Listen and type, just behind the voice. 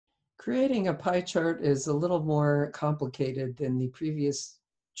Creating a pie chart is a little more complicated than the previous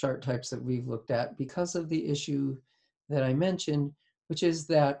chart types that we've looked at because of the issue that I mentioned, which is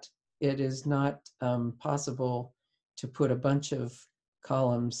that it is not possible to put a bunch of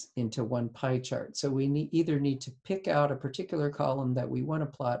columns into one pie chart. So we either need to pick out a particular column that we want to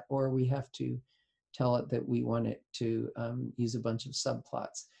plot, or we have to tell it that we want it to use a bunch of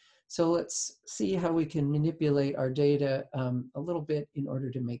subplots. So let's see how we can manipulate our data a little bit in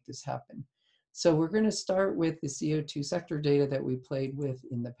order to make this happen. So we're going to start with the CO2 sector data that we played with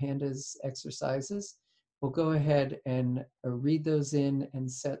in the pandas exercises. We'll go ahead and read those in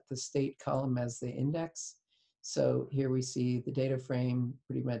and set the state column as the index. So here we see the data frame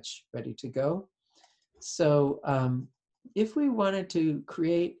pretty much ready to go. So if we wanted to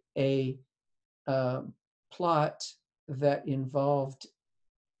create a plot that involved,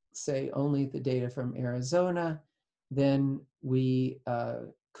 say, only the data from Arizona, then we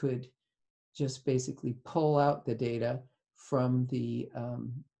could just basically pull out the data from the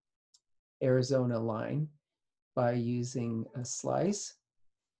Arizona line by using a slice.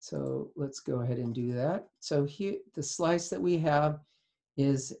 So let's go ahead and do that. So here, the slice that we have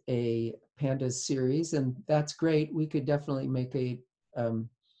is a pandas series, and that's great. We could definitely make a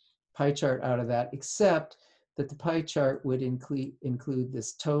pie chart out of that, except that the pie chart would include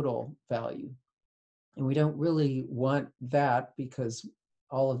this total value. And we don't really want that because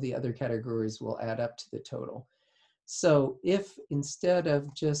all of the other categories will add up to the total. So if instead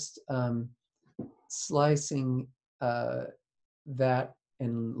of just slicing that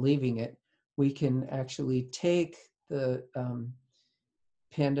and leaving it, we can actually take the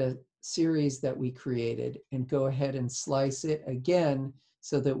panda series that we created and go ahead and slice it again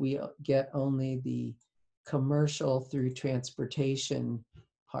so that we get only the commercial through transportation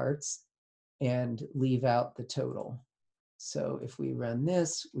parts and leave out the total. So if we run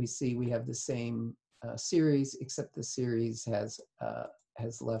this, we see we have the same series, except the series has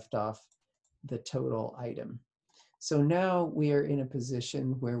left off the total item. So now we are in a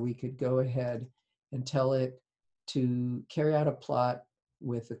position where we could go ahead and tell it to carry out a plot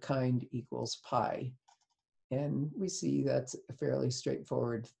with the kind equals pi. And we see that's a fairly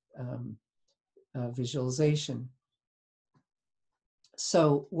straightforward visualization.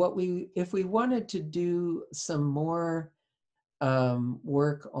 So if we wanted to do some more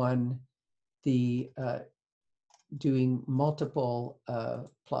work on the doing multiple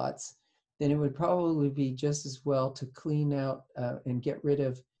plots, then it would probably be just as well to clean out and get rid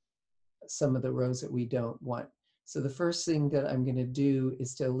of some of the rows that we don't want. So the first thing that I'm going to do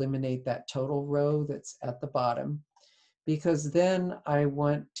is to eliminate that total row that's at the bottom, because then I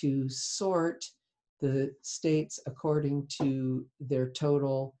want to sort the states according to their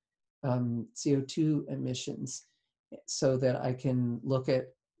total CO2 emissions so that I can look at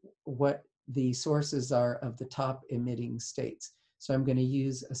what the sources are of the top emitting states. So I'm going to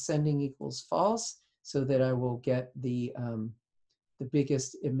use ascending equals false so that I will get the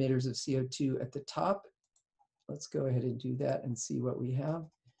biggest emitters of CO2 at the top. Let's go ahead and do that and see what we have.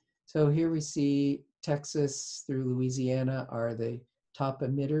 So here we see Texas through Louisiana are the top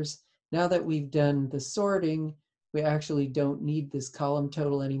emitters. Now that we've done the sorting, we actually don't need this column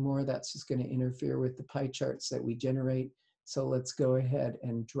total anymore. That's just going to interfere with the pie charts that we generate. So let's go ahead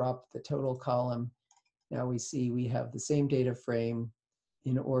and drop the total column. Now we see we have the same data frame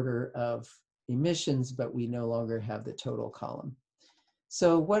in order of emissions, but we no longer have the total column.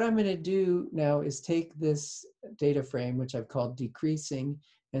 So what I'm going to do now is take this data frame, which I've called decreasing,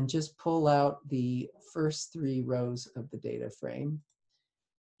 and just pull out the first 3 rows of the data frame.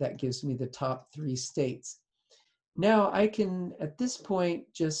 That gives me the top 3 states. Now I can, at this point,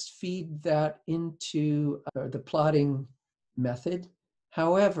 just feed that into the plotting method.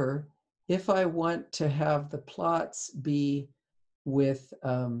 However, if I want to have the plots be with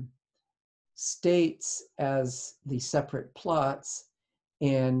states as the separate plots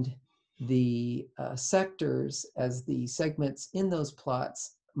and the sectors as the segments in those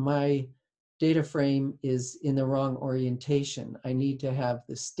plots, my data frame is in the wrong orientation. I need to have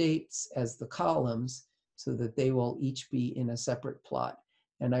the states as the columns so that they will each be in a separate plot.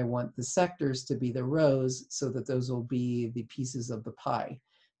 And I want the sectors to be the rows so that those will be the pieces of the pie.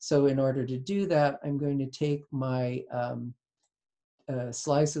 So in order to do that, I'm going to take my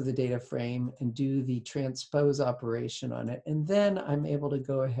slice of the data frame and do the transpose operation on it. And then I'm able to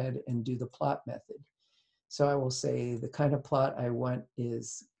go ahead and do the plot method. So I will say the kind of plot I want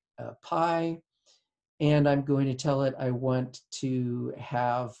is pi, and I'm going to tell it I want to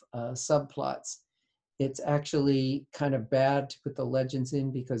have subplots. It's actually kind of bad to put the legends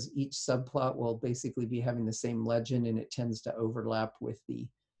in because each subplot will basically be having the same legend and it tends to overlap with the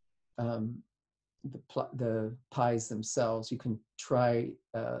the pies themselves. You can try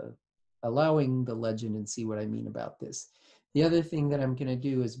allowing the legend and see what I mean about this. The other thing that I'm going to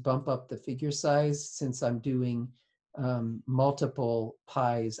do is bump up the figure size. Since I'm doing multiple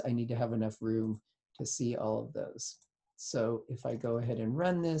pies, I need to have enough room to see all of those. So if I go ahead and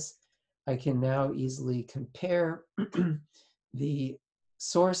run this, I can now easily compare the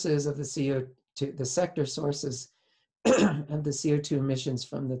sources of the CO2, the sector sources of the CO2 emissions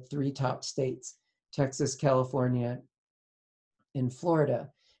from the 3 top states, Texas, California, and Florida.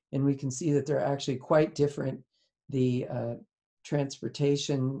 And we can see that they're actually quite different. The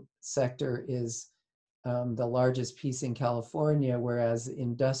transportation sector is the largest piece in California, whereas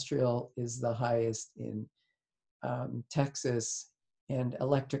industrial is the highest in Texas, and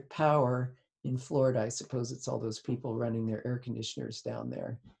electric power in Florida. I suppose it's all those people running their air conditioners down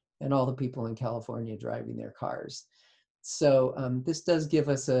there and all the people in California driving their cars. So this does give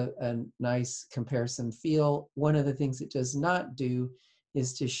us a nice comparison feel. One of the things it does not do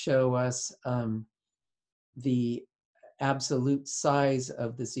is to show us the absolute size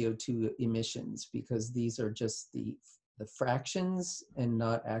of the CO2 emissions, because these are just the fractions and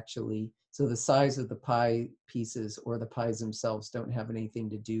not actually, so the size of the pie pieces or the pies themselves don't have anything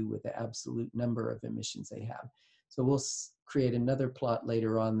to do with the absolute number of emissions they have. So we'll create another plot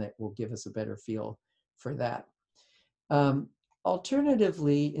later on that will give us a better feel for that.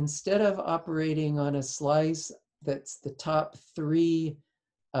 Alternatively, instead of operating on a slice that's the top 3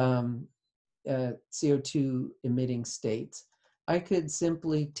 CO2 emitting states, I could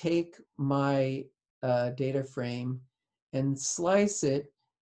simply take my data frame and slice it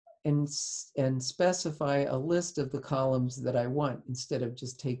and specify a list of the columns that I want instead of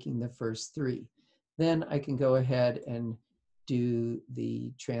just taking the first 3. Then I can go ahead and do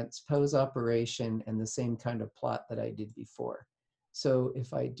the transpose operation and the same kind of plot that I did before. So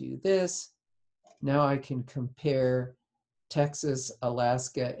if I do this, now I can compare Texas,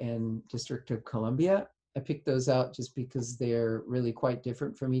 Alaska, and District of Columbia. I picked those out just because they're really quite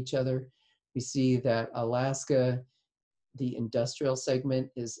different from each other. We see that Alaska, the industrial segment,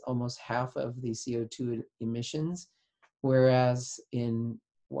 is almost half of the CO2 emissions, whereas in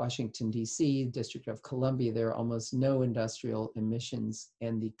Washington, D.C., District of Columbia, there are almost no industrial emissions,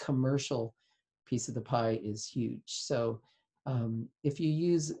 and the commercial piece of the pie is huge. So if you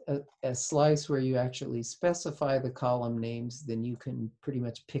use a slice where you actually specify the column names, then you can pretty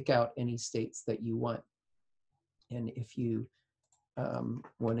much pick out any states that you want. And if you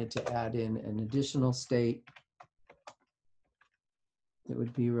wanted to add in an additional state, it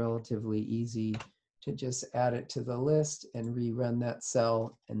would be relatively easy to just add it to the list and rerun that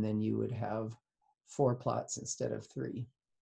cell, and then you would have 4 plots instead of 3.